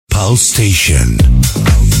House Station.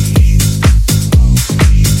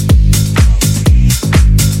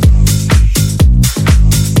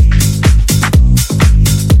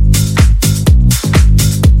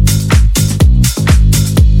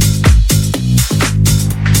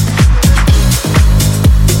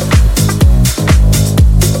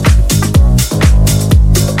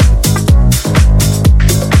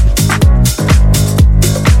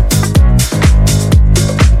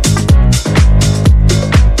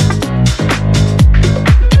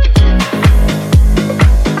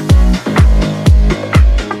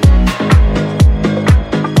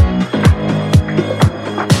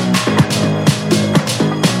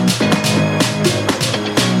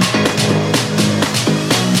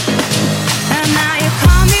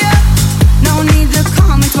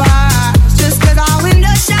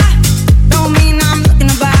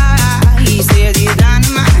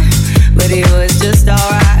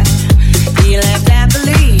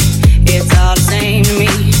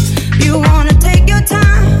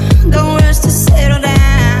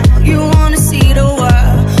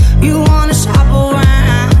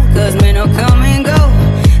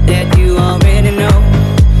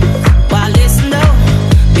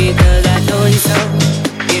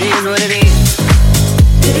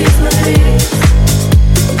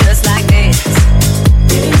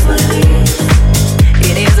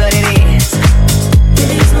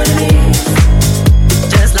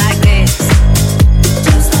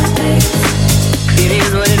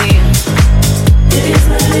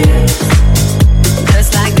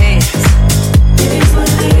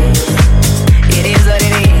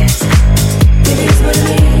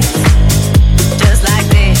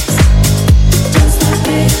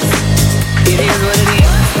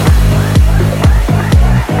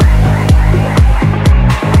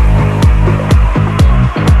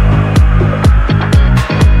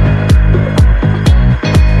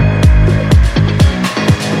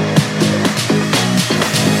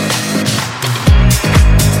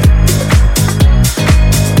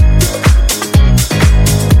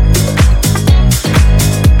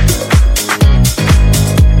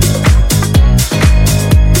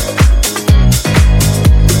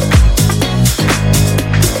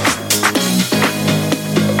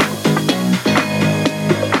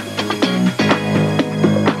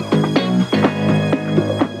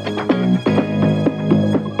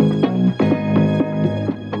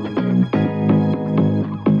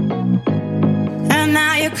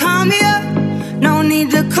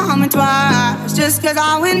 Just cause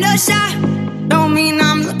our window shot don't mean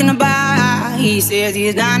I'm looking to buy. He says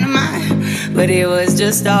he's dynamite, but it was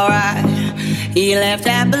just alright. He left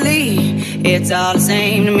happily, it's all the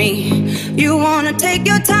same to me. You wanna take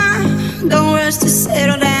your time, don't rush to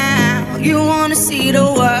settle down. You wanna see the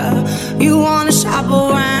world, you wanna shop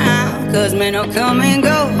around. Cause men will come and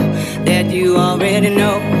go, that you already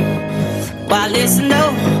know. Why listen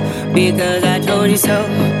though, because I told you so.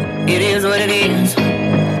 It is what it is.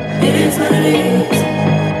 It is what it is.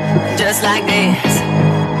 Just like this.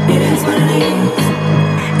 It is what it is.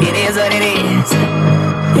 It is what it is.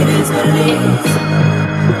 It is what it is.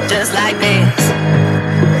 Just like this.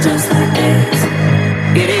 Just like this.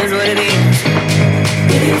 It is what it is.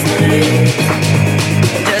 It is what it is.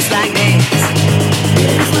 Just like this. It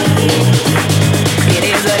is what it is. It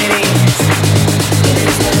is what it is. It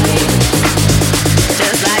is what it is.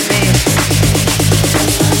 Just like this.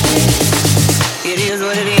 Just like this. It is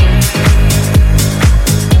what it is.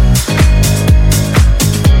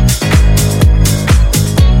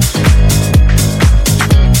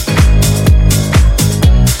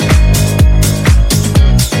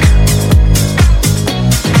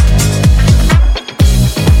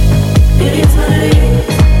 It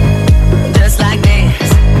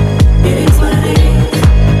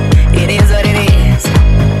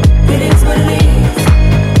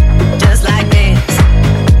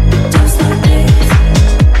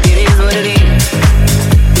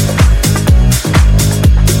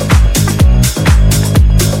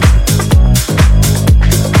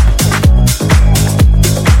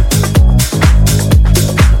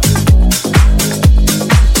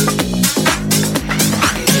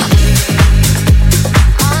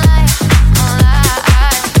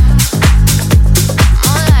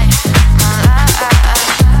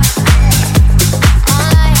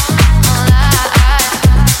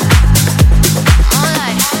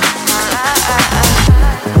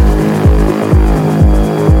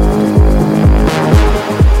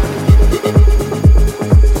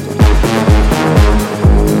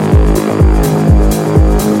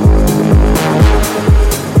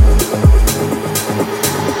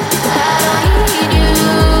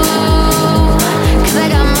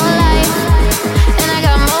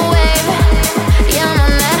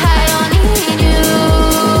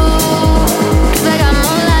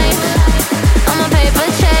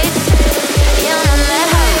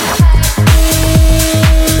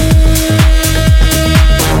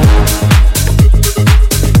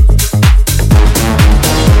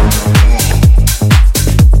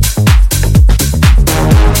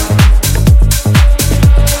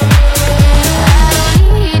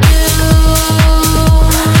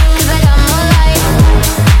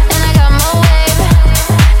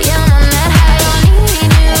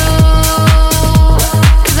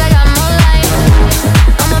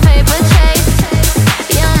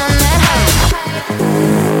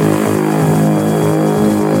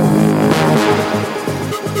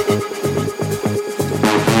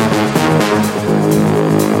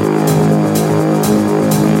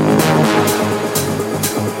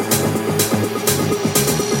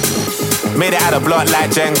block like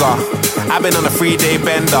Jenga. I've been on a 3-day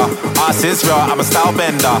bender. Ass is real, I'm a style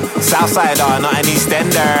bender. Southsider, not an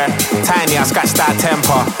Eastender. Tiny, I scratch that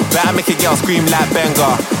temper. Better make a girl scream like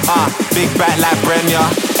Benga. Big back like Brenya.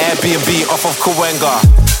 Airbnb off of Kawenga.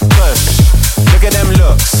 Push, look at them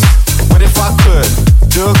looks. What if I could?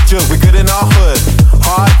 Jug, we good in our hood.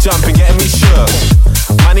 Hard jumping, getting me shook.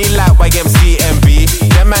 Money like YMCMB.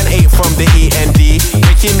 Them man ate from the END.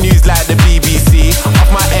 Making news like the BBC.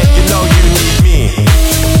 Off my head, you know you need me.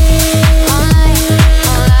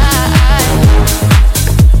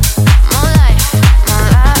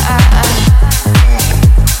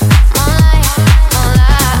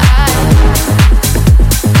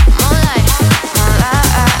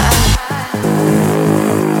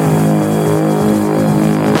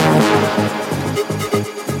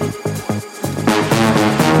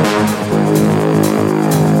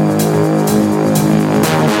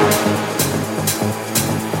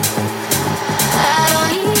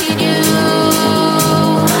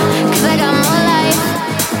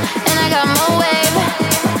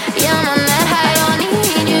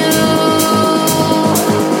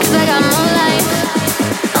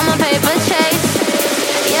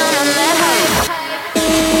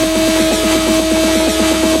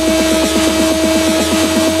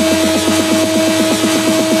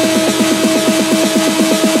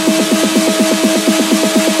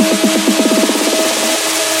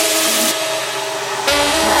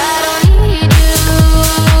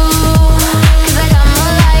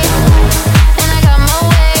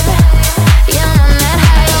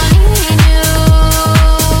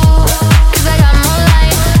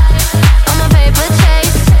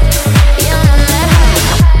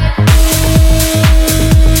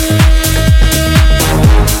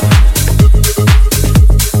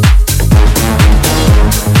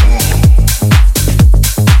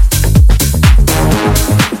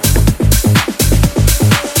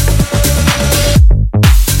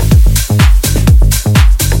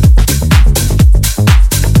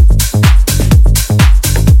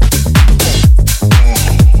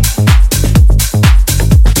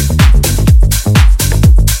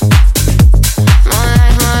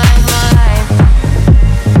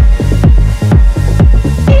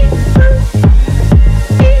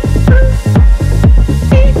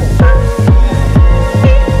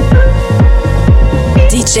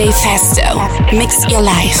 DJFESTO, mix your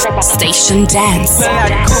life, station dance. Pulling out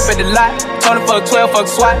the coupe at the lot, told him fuck 12, fuck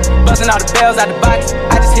SWAT. Busting all the bells out the box.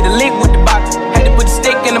 I just hit a lick with the box, had to put the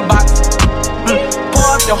stick in the box.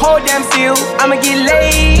 Pour up the whole damn seal, I'ma get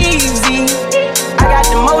lazy. I got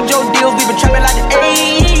the mojo deals, we been trapping like the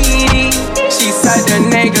 80s. She said the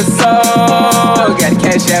nigga so, got the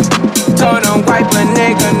cash app. Told him wipe a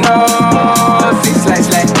nigga no,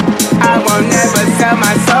 6//. I won't never sell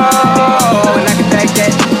my soul, and I can take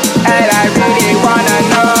that, and I really wanna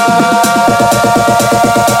know.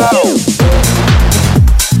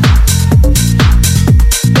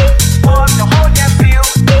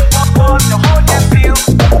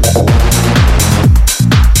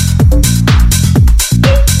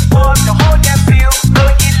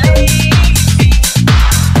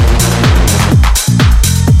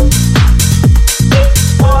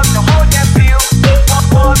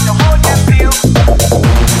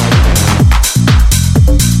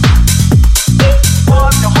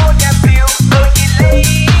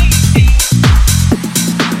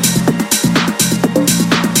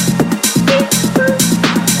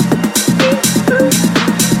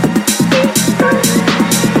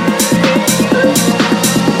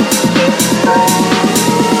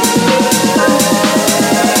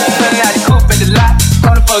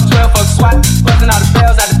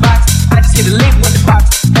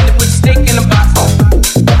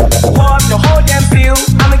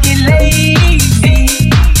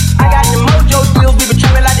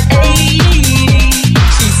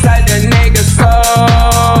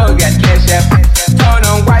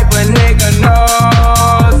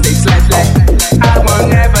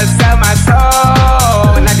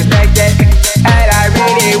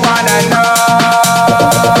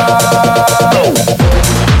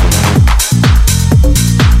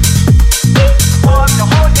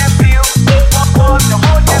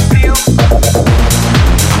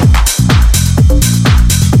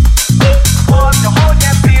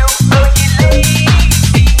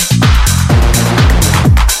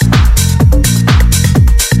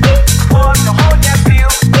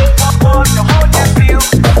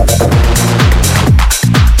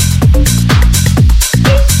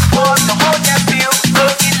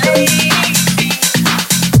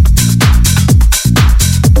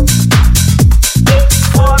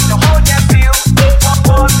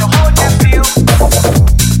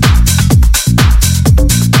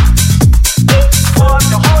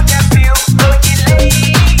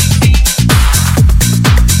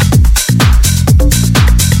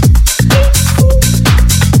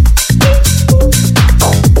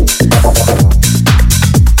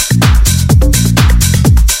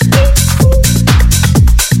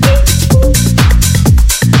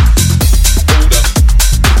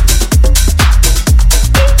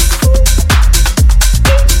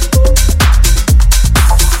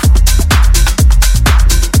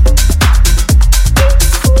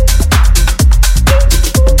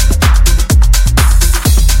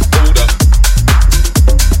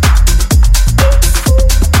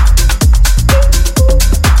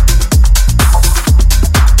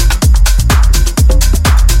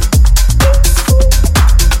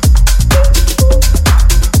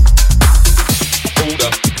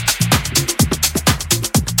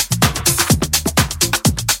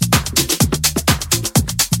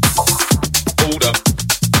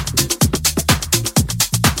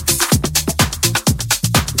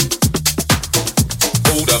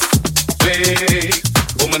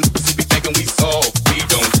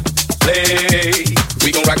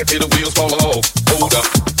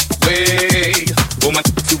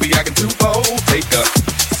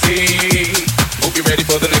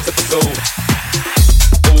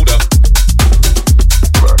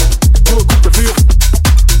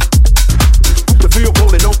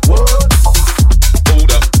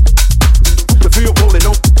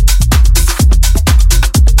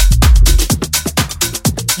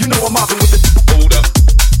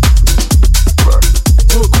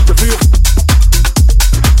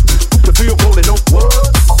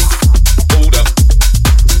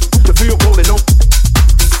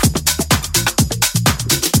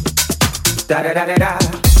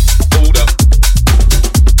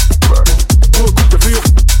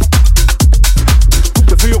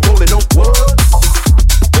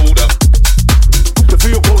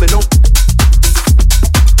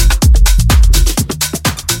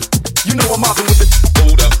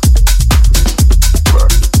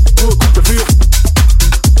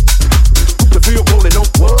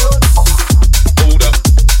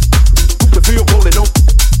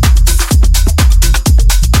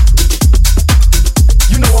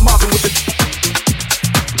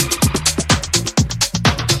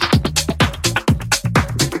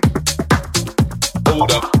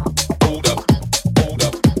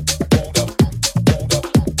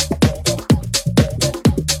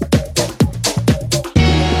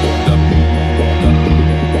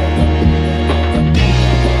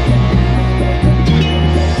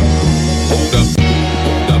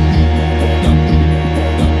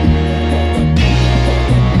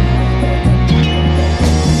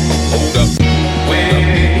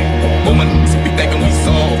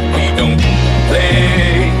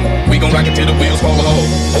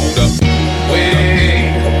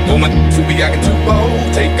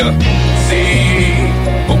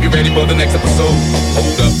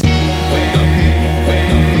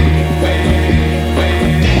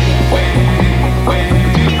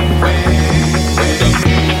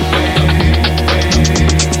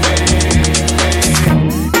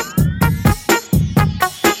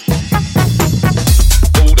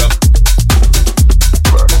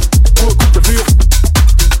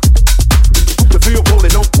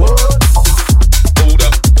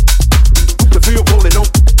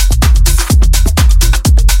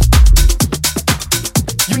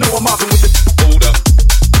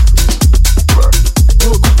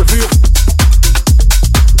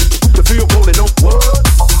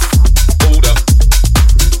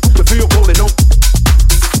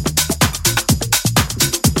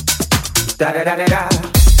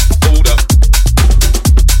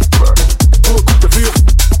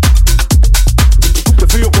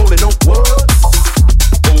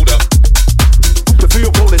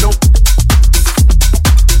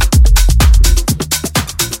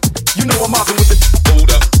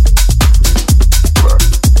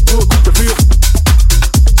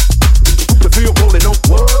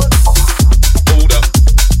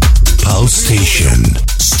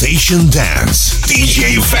 Dance,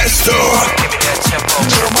 DJFESTO. Give me that tempo.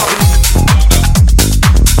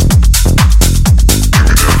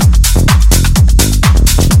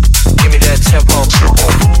 Give me that tempo.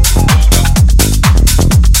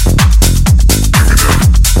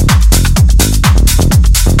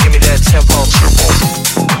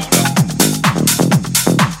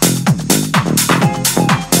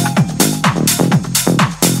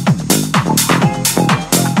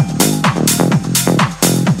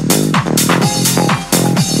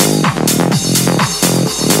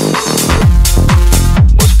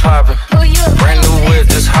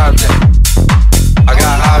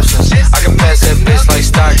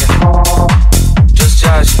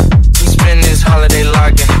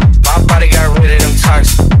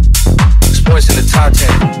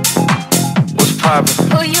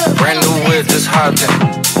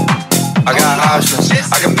 I got options.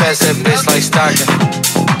 I can pass that bitch like stocking.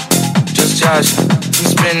 Just joshing. We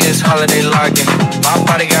spend this holiday locking. My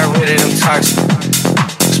body got rid of them toxins.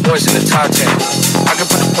 Sports in the top 10. I can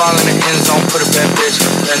put the ball in the end zone. Put a bad bitch in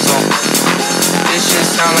the end zone. This shit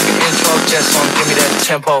sound like an intro jet song. Give me that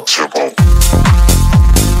tempo.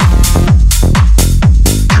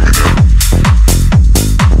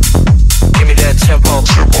 Give me that tempo.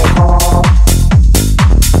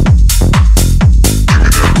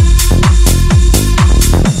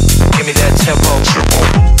 Give me that tempo.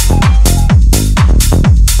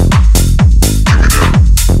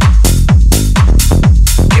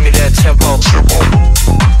 Give me that tempo.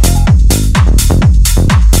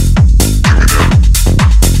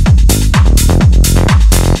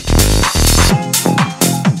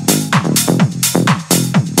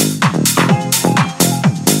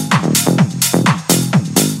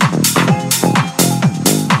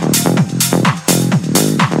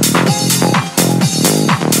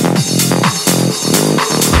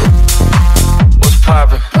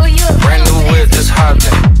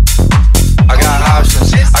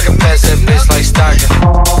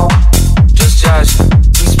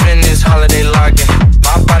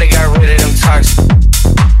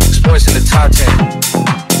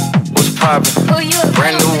 poppin'.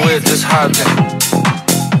 Brand new whip, just hopped in.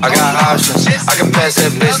 I got options, I can pass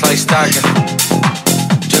that bitch like stocking.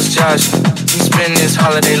 Just joshin', we spend this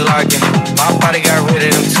holiday locking. My body got rid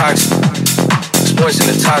of them toxins. Sports in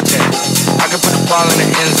the top 10. I can put the ball in the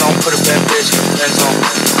end zone, put a bad bitch in the end zone.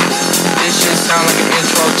 This shit sound like an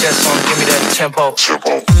intro jet song, give me that tempo.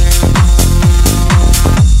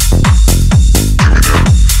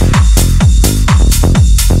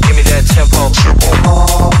 Give me that tempo.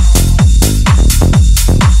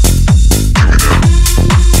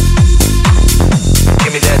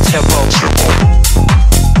 Give me that tempo.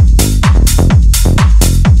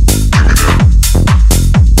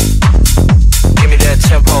 Give me that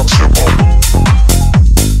tempo.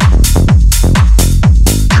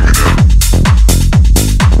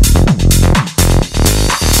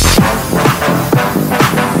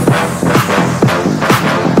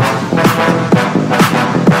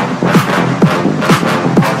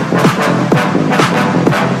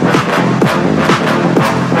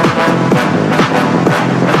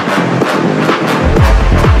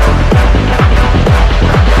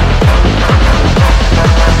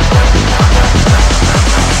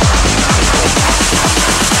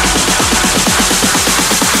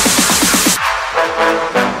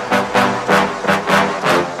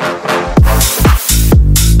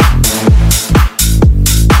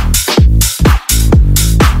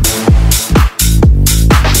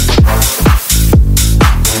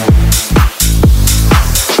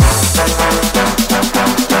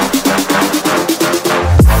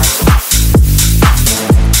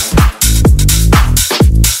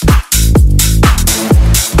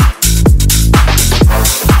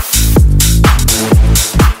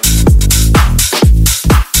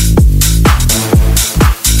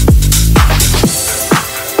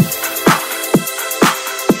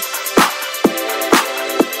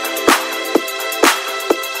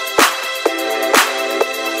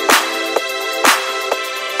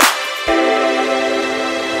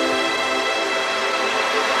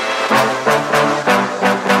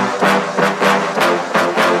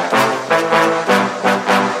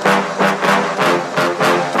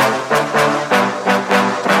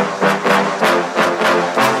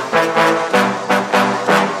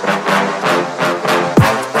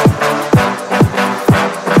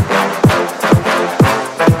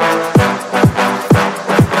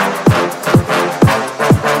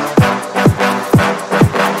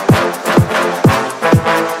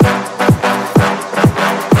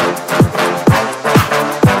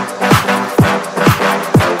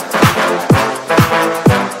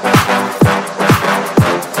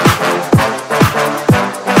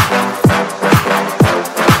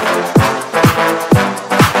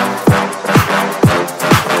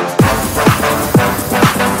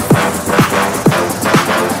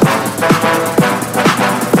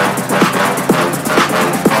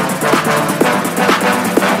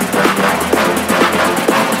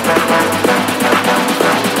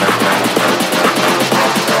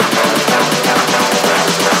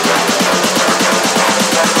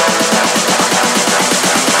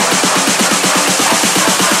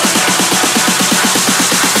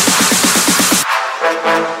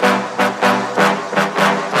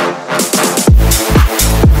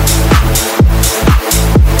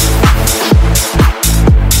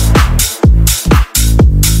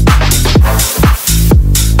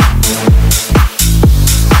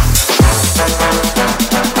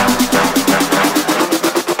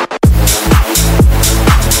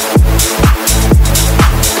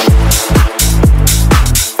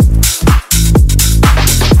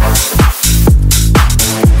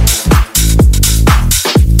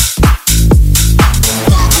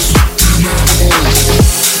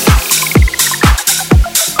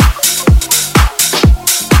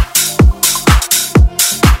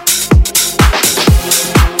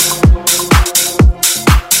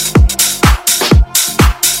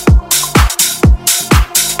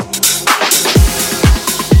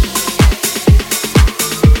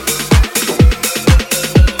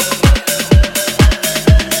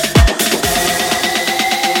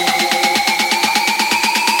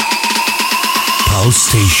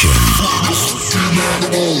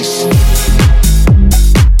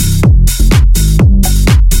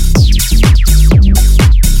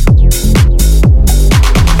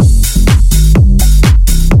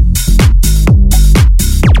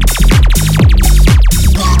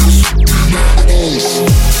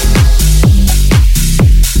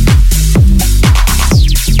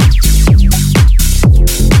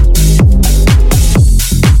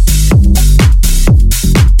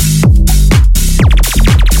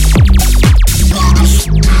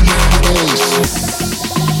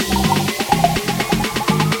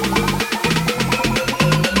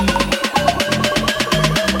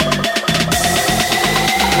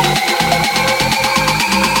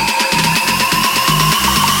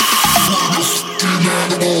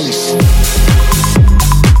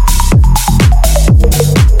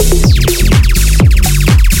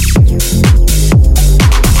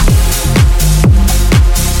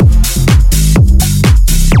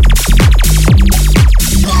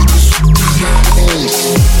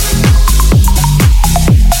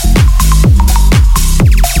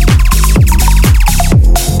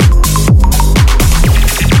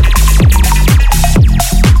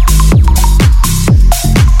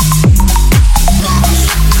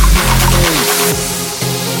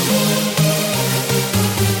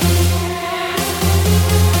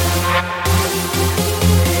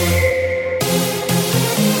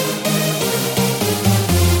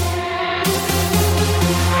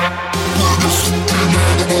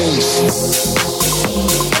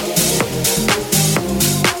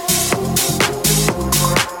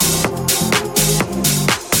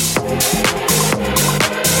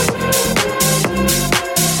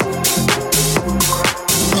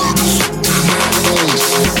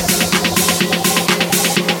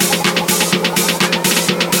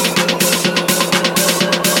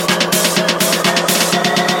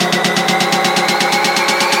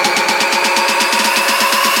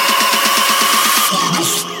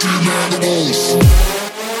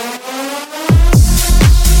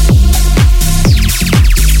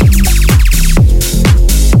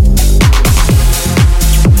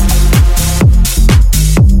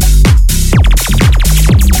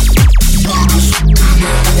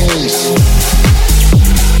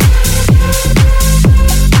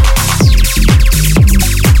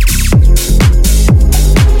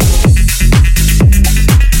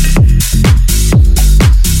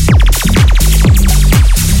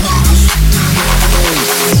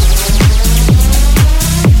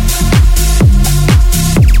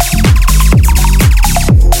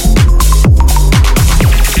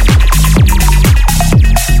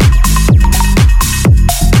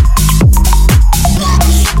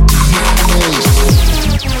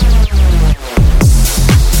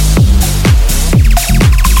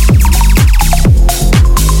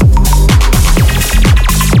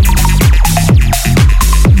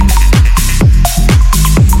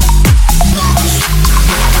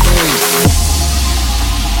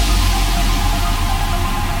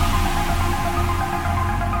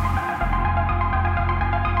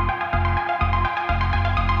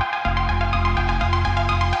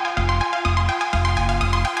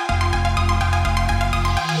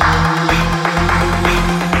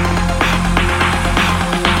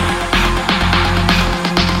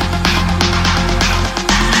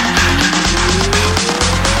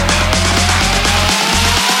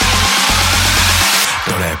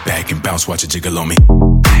 bounce, watch it jiggle on me.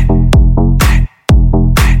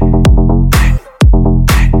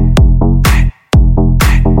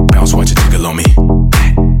 Bounce, watch it jiggle on me.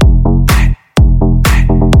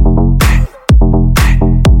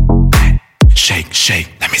 Shake, shake,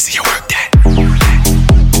 let me see you work that.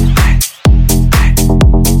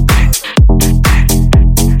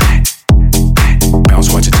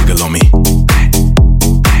 Bounce, watch it jiggle on me.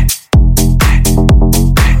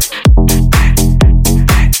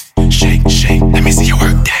 Shake, shake, let me see you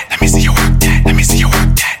work that. Let me see you work that. Let me see you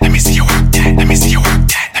work that. Let me see you work that. Let me see you work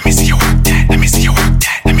that. Let me see you work that. Let me see you work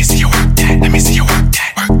that. Let me see you work that. Let me see you work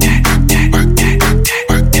that. Work that. Work that.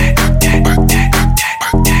 Work that. Work that. Work that.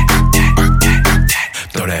 Work that. Work that.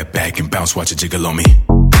 Throw that back and bounce, watch it jiggle on me.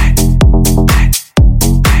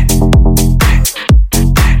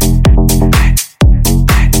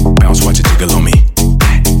 Bounce, watch it jiggle on me.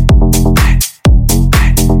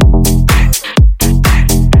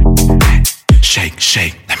 Shake,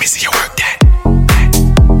 shake, let me see you work that.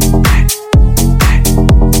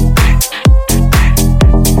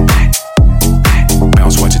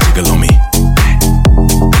 Bounce, watch it jiggle on me.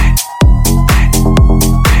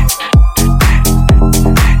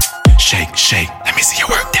 Shake, shake, let me see you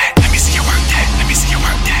work that. Let me see you work that. Let me see you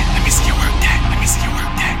work that. Let me see you work that. Let me see you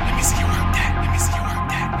work that. Let me see you work that. Let me see you work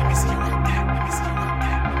that. Let me see you work that. Let me see you work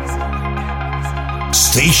that. Let me see you work that.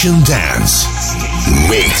 Station Dance.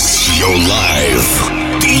 Mix your life.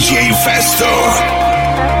 DJFESTO.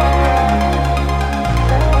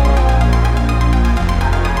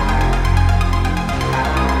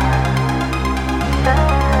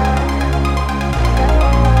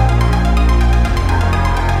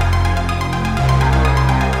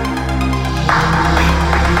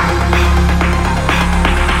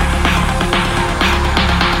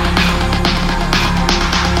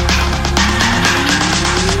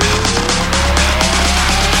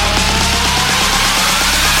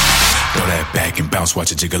 Back and bounce,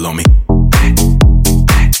 watch it jiggle on me.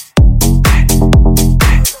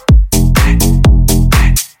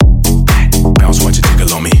 Bounce, watch it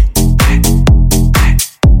jiggle on me.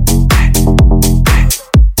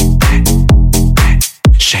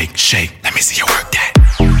 Shake, shake, let me see you work that.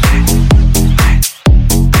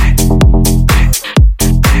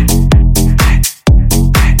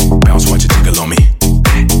 Bounce, watch it jiggle on me.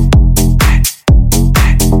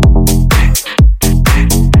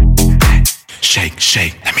 Shake,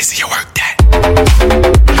 shake, let me see you work that.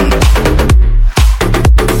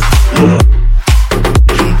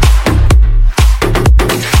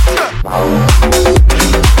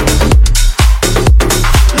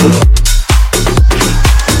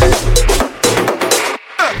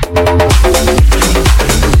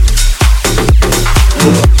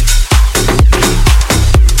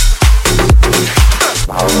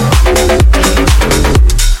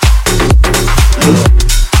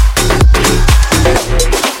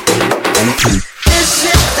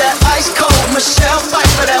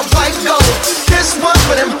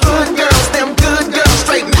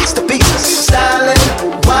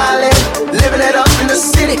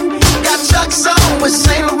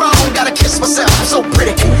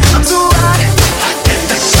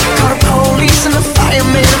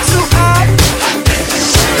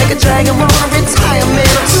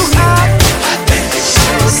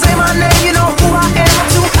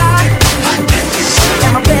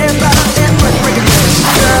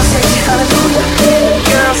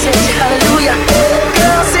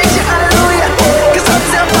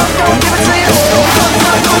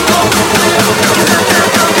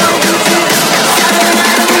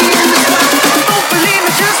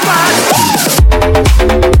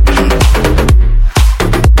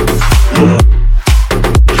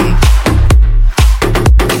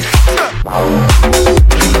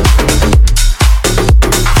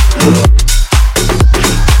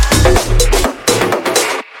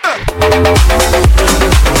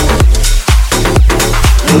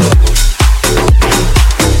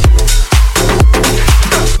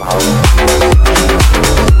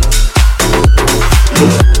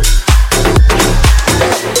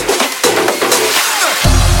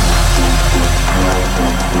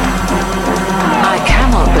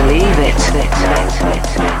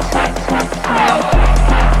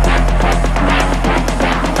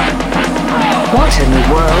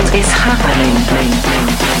 happening?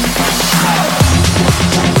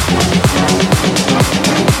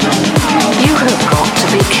 You have got to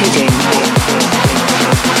be kidding.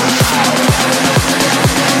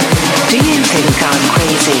 Do you think I'm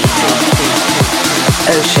crazy?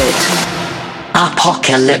 Oh shit.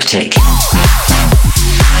 Apocalyptic.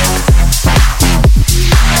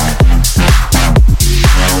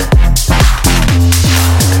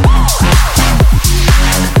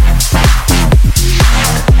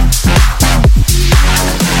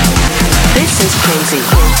 This is crazy.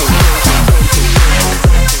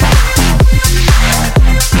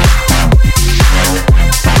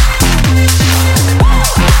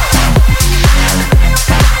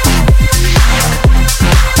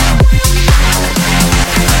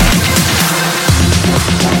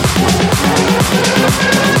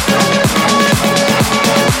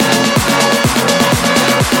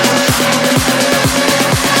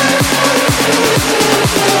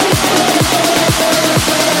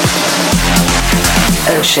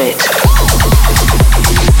 Oh shit.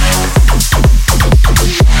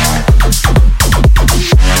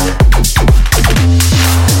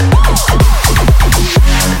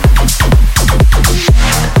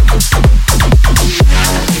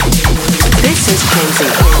 This is crazy.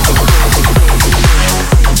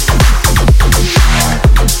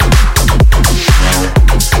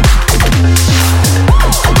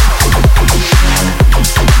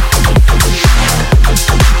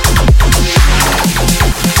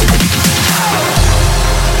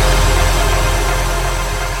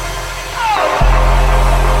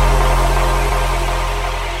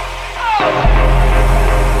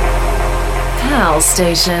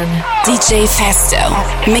 Station. DJFESTO.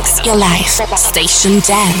 Mix your life. Station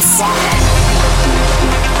dance.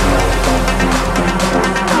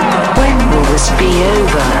 When will this be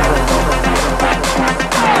over?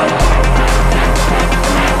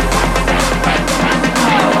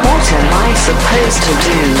 What am I supposed to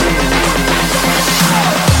do?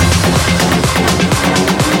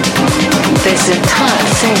 This entire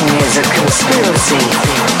thing is a conspiracy.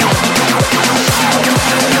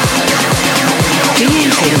 Do you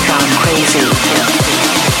think I'm crazy?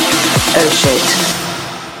 Oh shit.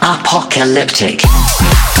 Apocalyptic.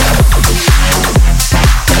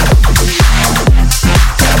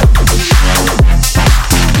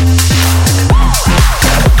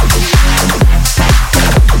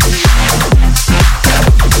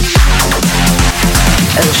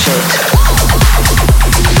 Oh shit.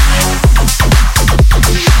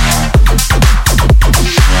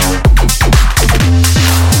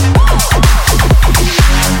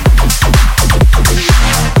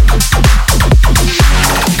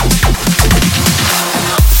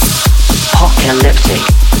 Apocalyptic.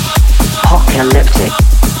 Apocalyptic.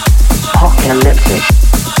 Apocalyptic.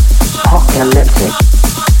 Apocalyptic.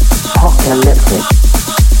 Apocalyptic.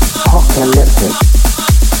 Apocalyptic.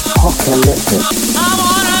 Apocalyptic. I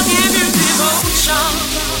wanna give you devotion.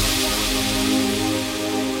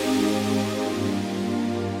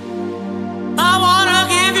 I wanna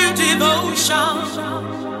give you devotion.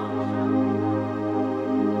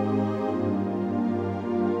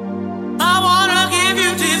 I wanna give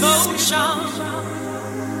you devotion.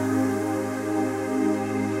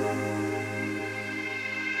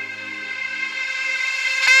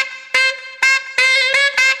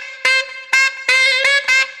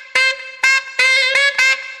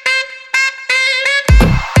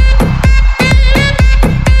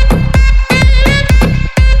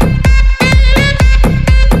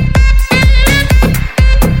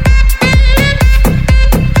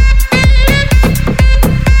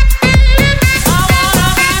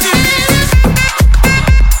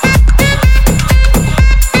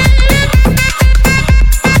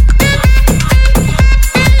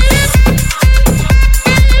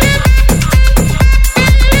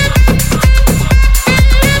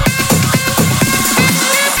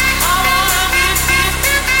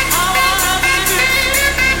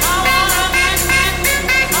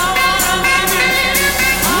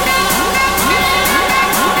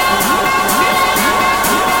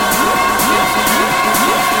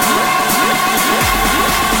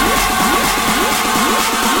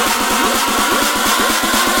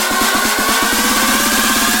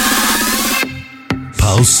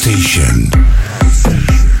 Station.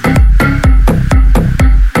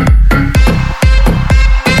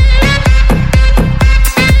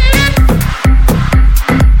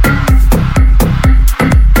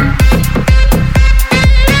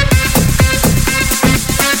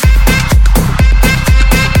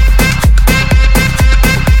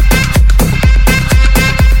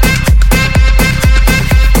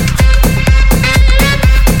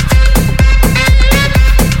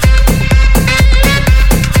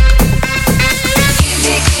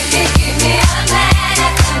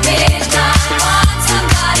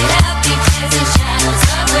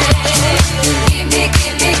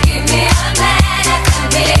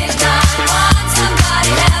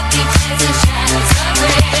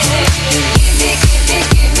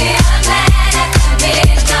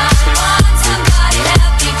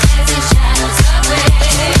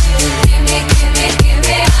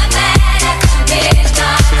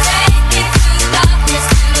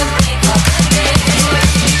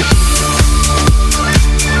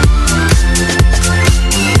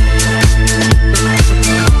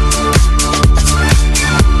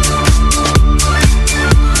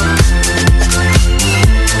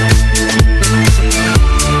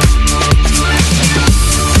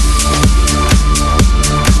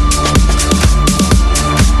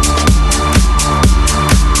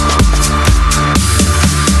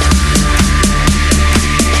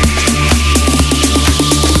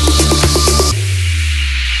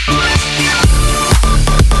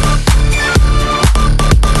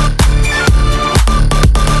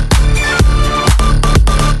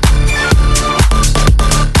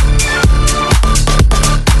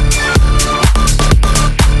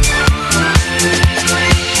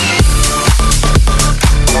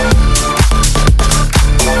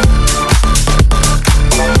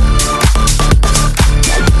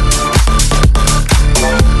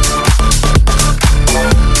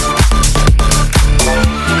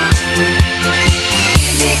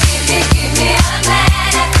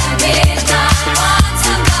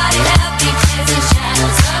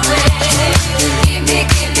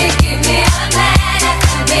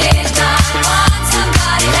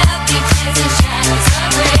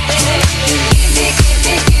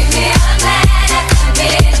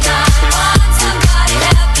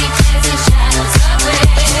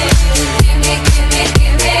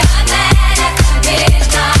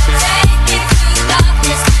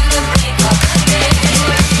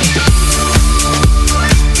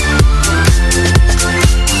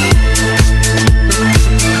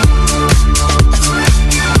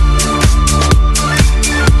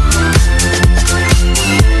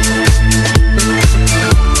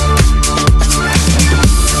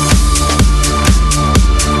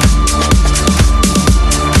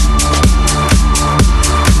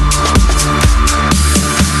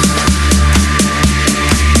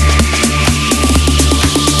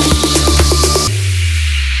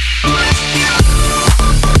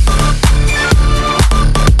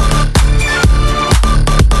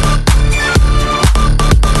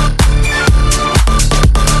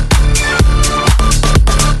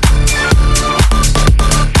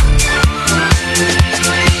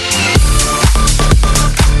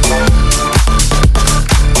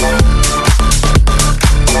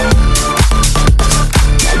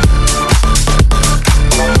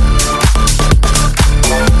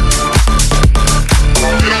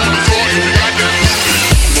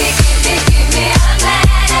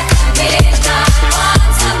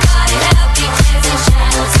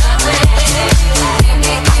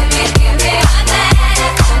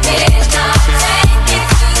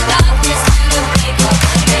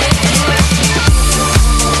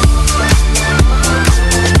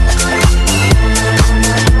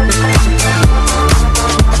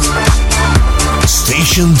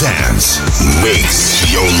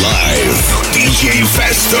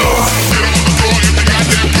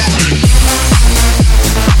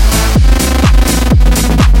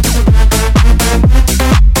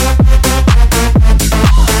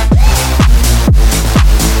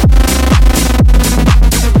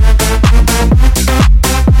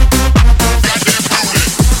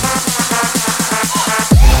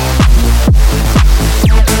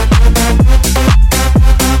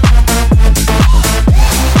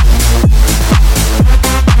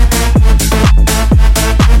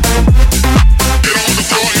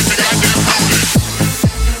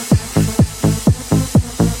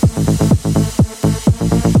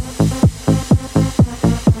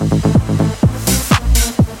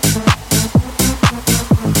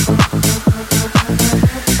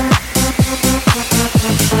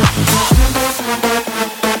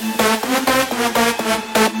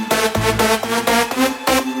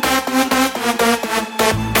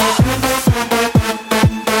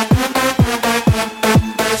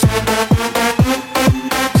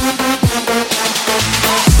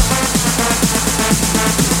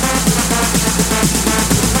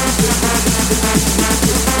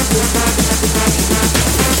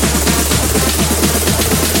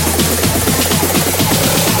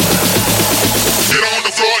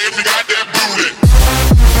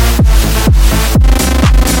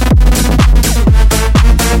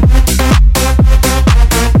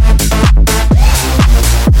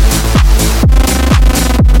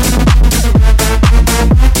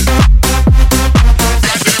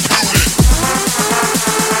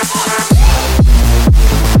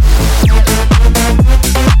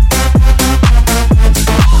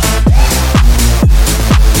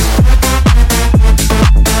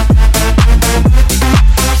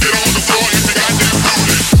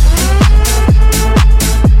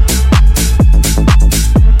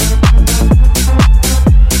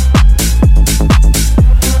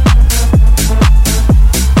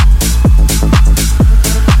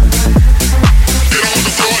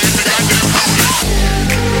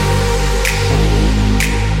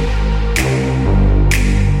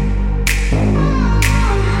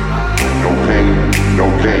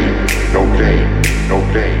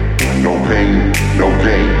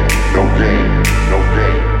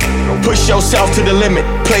 yourself to the limit,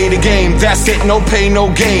 play the game, that's it, no pain, no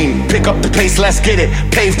gain. Pick up the pace, let's get it,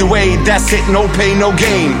 pave the way, that's it, no pain, no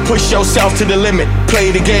gain. Push yourself to the limit,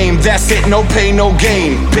 play the game, that's it, no pain, no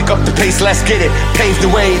gain. Pick up the pace, let's get it, pave the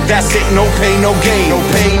way, that's it, no pain, no gain. No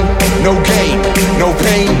pain, no gain, no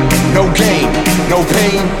pain, no gain. No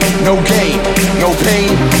pain, no gain, no pain,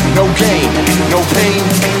 no gain. No pain,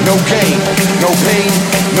 no gain, no pain,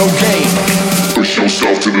 no gain. Push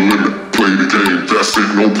yourself to the limit, play the game, that's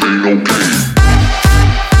it, no pain, no gain.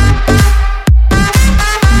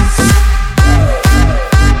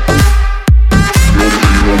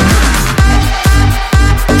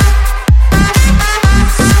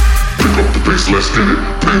 Let's get it,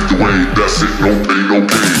 pave the way, that's it, no pain, no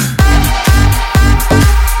gain.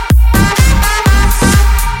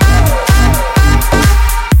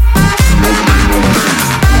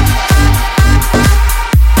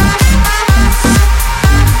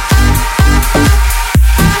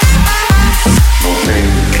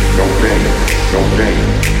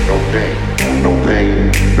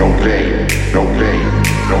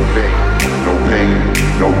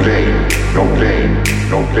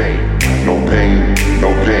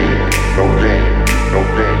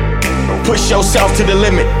 Push yourself to the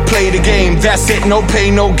limit, play the game, that's it, no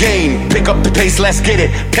pain, no gain. Pick up the pace, let's get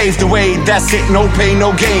it, pave the way, that's it, no pain,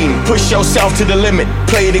 no gain. Push yourself to the limit,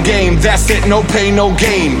 play the game, that's it, no pain, no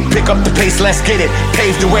gain. Pick up the pace, let's get it,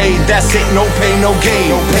 pave the way, that's it, no pain, no gain.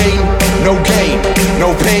 No pain, no gain,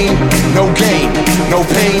 no pain, no gain. No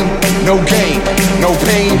pain, no gain, no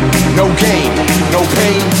pain, no gain. No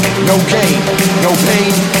pain, no gain, no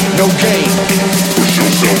pain, no gain. Push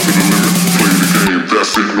yourself to the limit, play the game,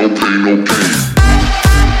 that's it, no pain, no gain.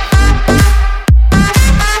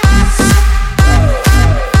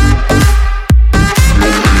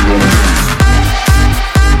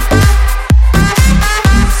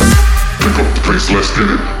 Let's get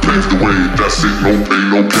it, pave the way, that's it, no pain,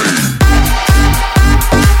 no gain.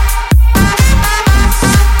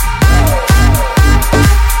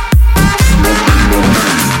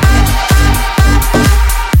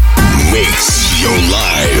 Mix your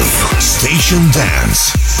life, station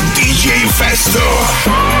dance, DJFESTO.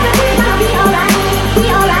 Everything's gonna be alright, be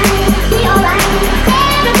alright, be alright.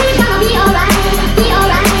 Everything's gonna be alright, be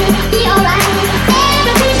alright, be alright.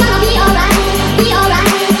 Everything's gonna be alright, be alright,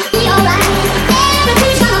 be alright.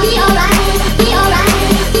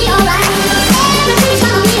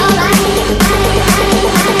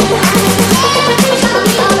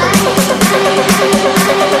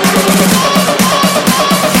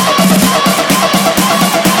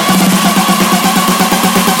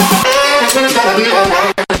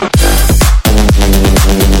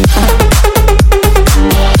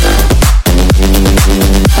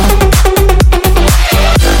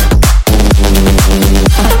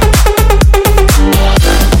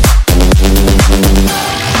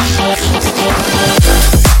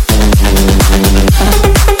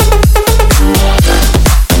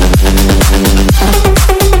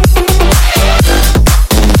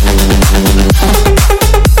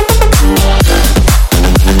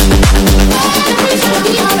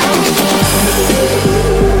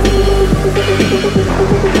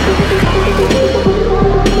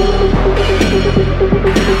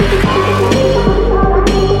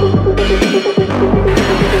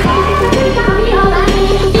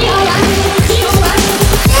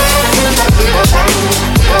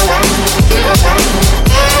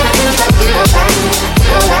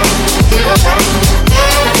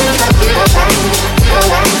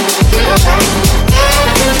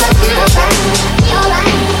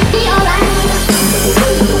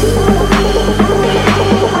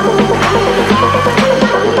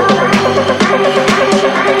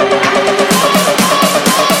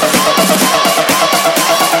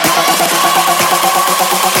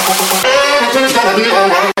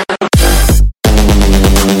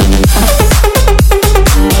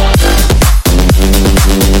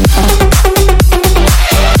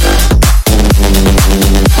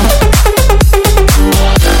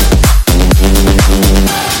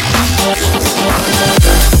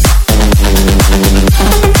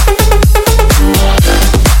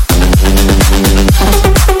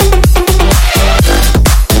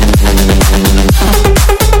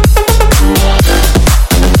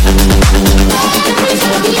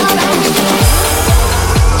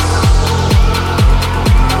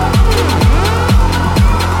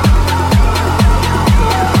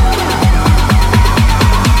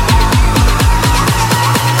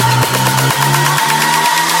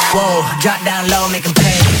 Drop down low, make them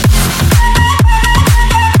pay.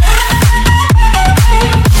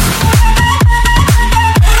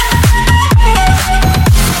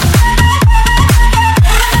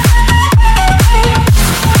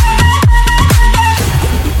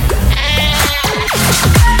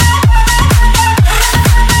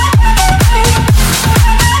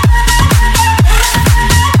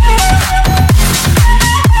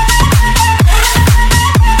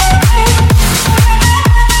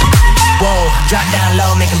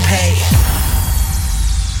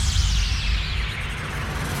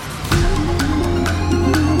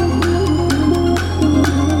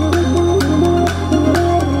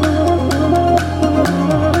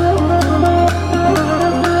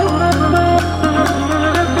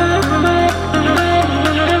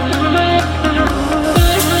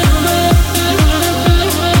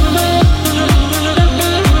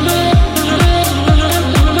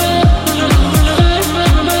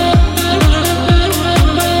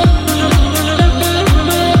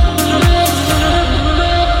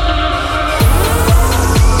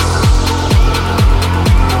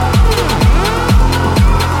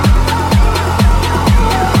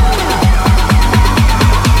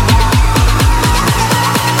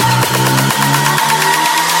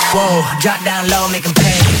 drop down low, make 'em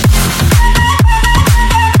pay.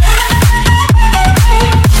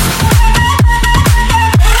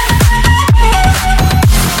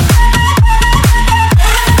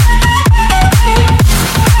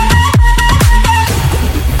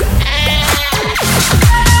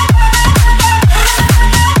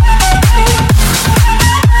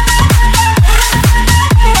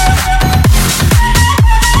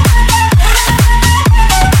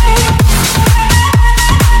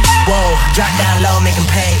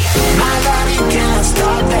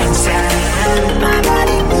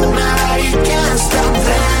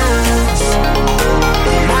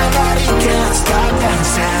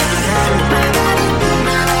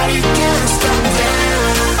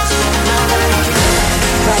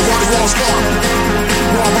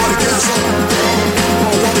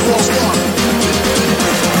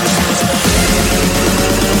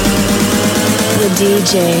 The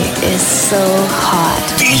DJ is so hot.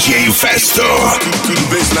 DJFESTO. To the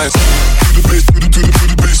baseline, to the bass, to the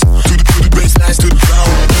bass, to the baseline, to the ground.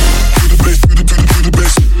 To the bass, to the bass, to the bass, to the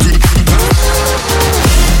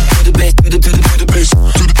bass, to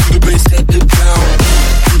the bass, set the ground.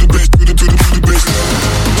 To the bass, to the bass, to the bass, to the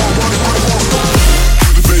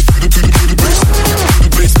bass, to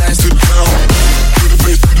the baseline, to the ground.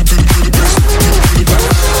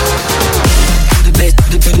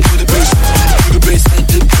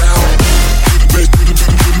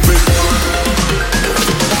 To the bass, to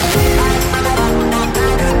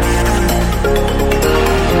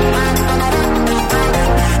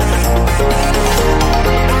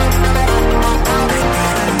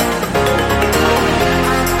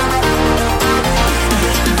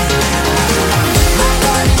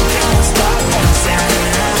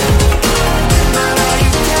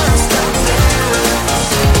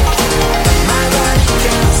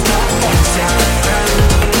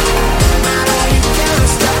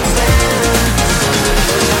bass, to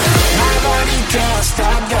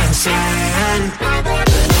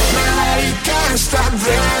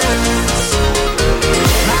the bass, to the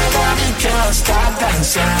bass,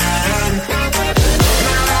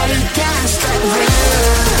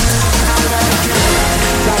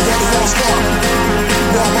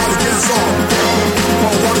 to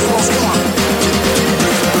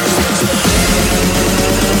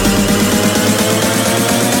the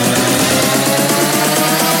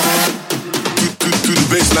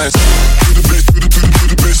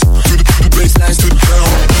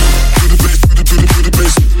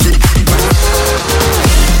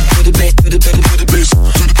bass, to the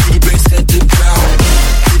bass, set the ground.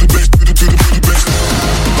 To the bass, to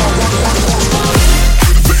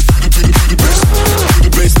the bass.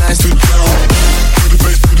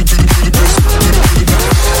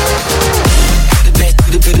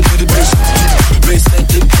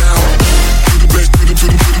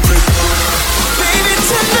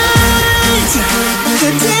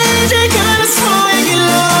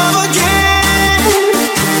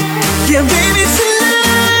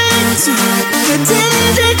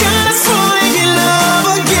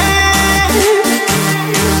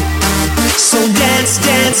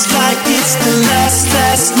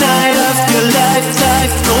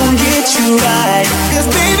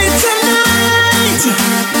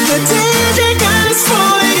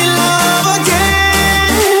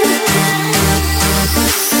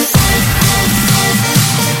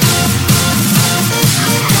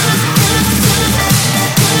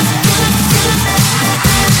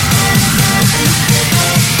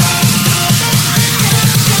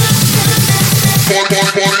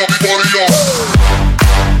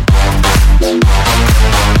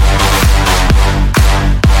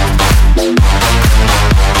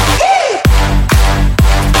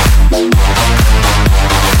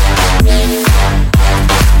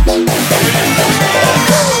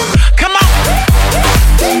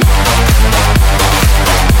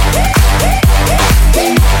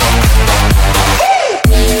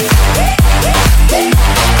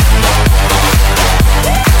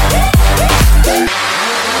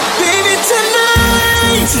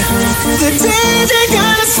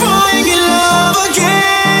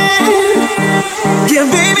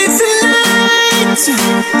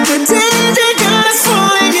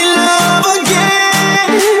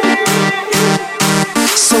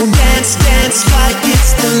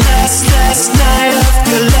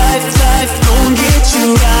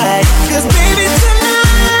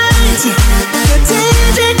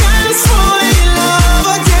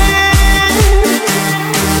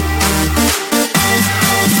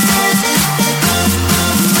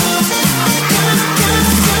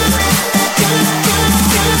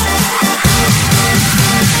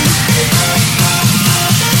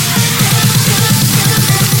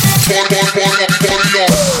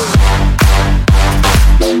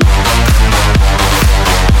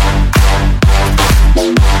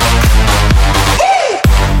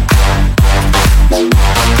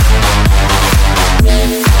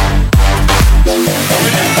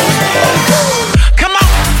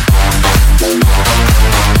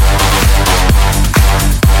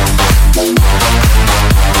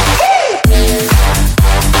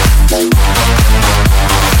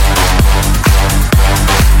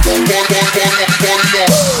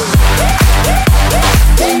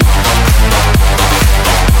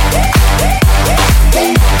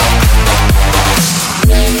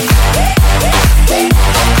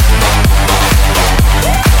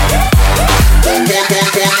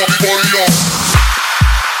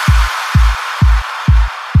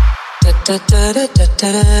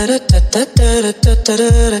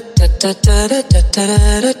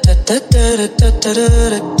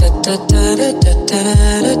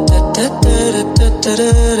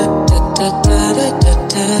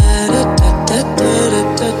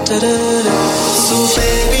 So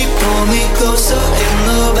baby, pull me closer in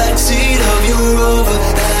the backseat of your Rover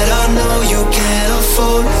that I know you can't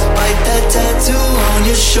afford. Bite that tattoo on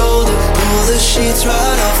your shoulder. Pull the sheets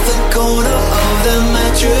right off the corner of the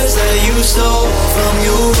mattress that you stole from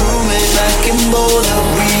your roommate back in Boulder.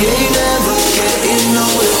 We ain't ever getting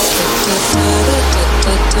older. We ain't ever getting older.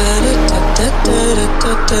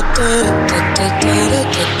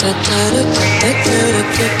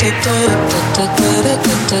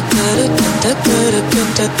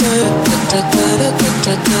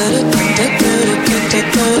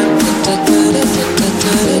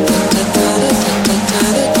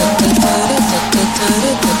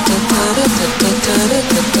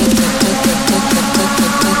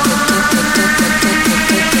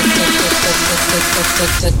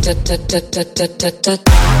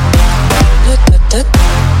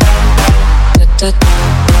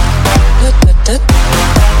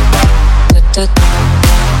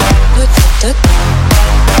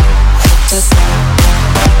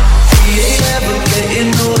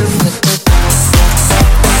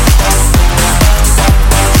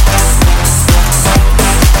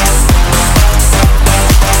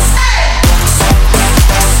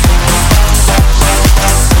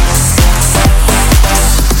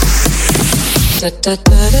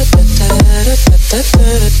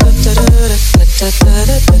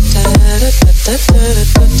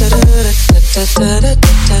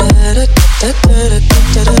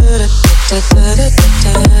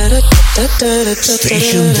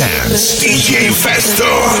 Station Dance,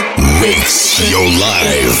 DJFESTO, mix your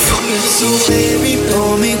life. So baby,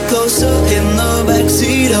 pull me closer in the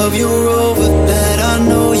backseat of your Rover that I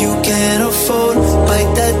know you can't afford.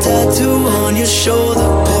 Bite that tattoo on your shoulder.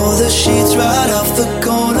 Pull the sheets right off the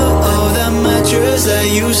corner of that mattress that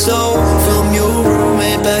you stole from your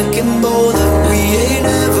roommate back in Boulder. We ain't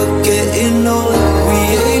ever getting older. We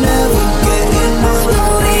ain't ever getting older.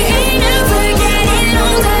 We ain't ever getting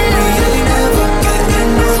older. We ain't ever getting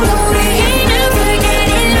older. We ain't ever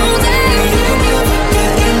getting older. We ain't ever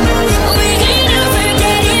getting older. We ain't ever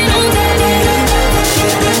getting older.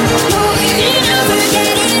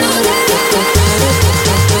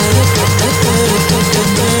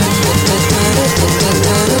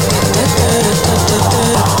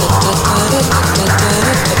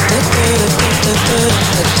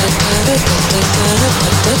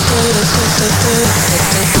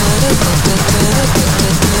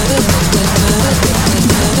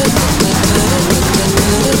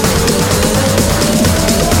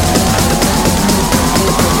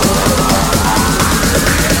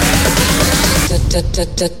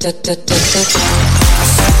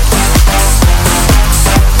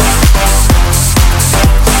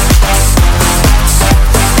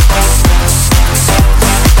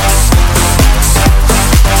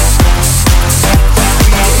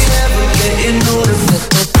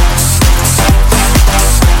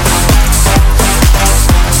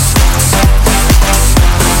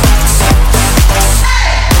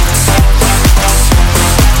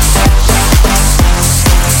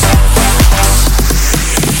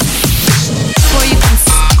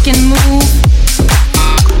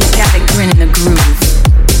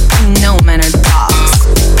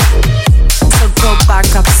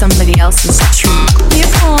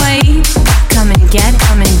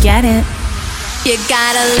 You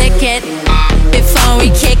gotta lick it before we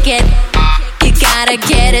kick it. You gotta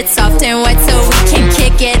get it soft and wet so we can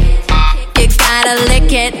kick it. You gotta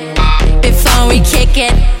lick it before we kick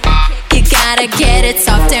it. You gotta get it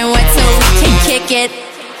soft and wet so we can kick it.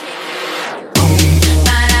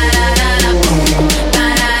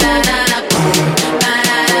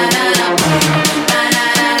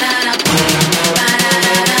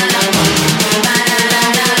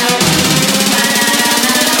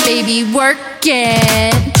 Baby, work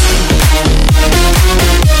it.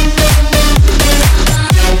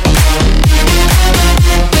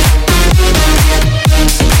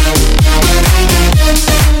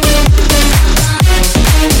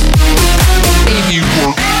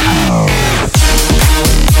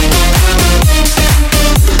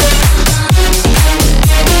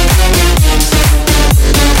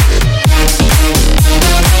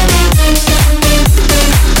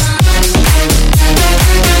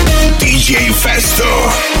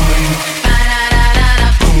 DJFESTO.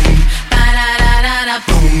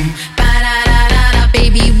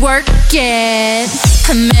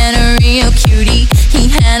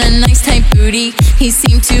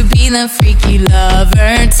 seem to be the freaky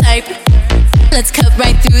lover type. Let's cut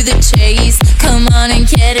right through the chase. Come on and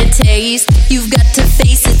get a taste. You've got to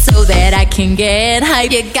face it so that I can get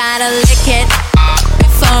hype. You gotta lick it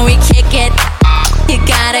before we kick it. You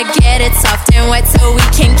gotta get it soft and wet so we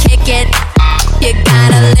can kick it. You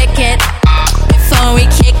gotta lick it before we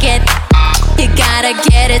kick it. You gotta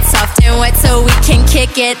get it soft and wet so we can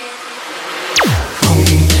kick it.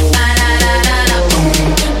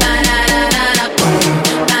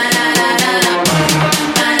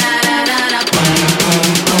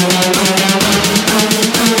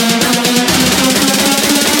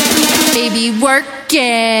 Baby, work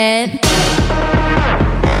it.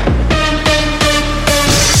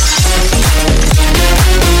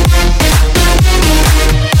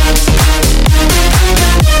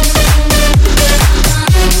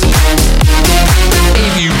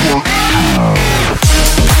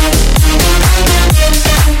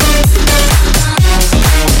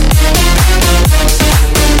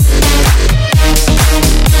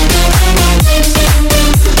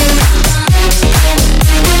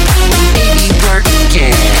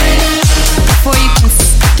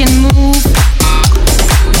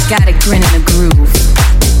 Gotta grin in the groove.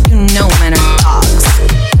 You know men are dogs,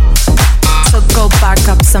 so go bark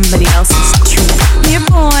up somebody else's tree. Here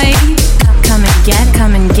boy, come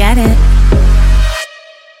and get it.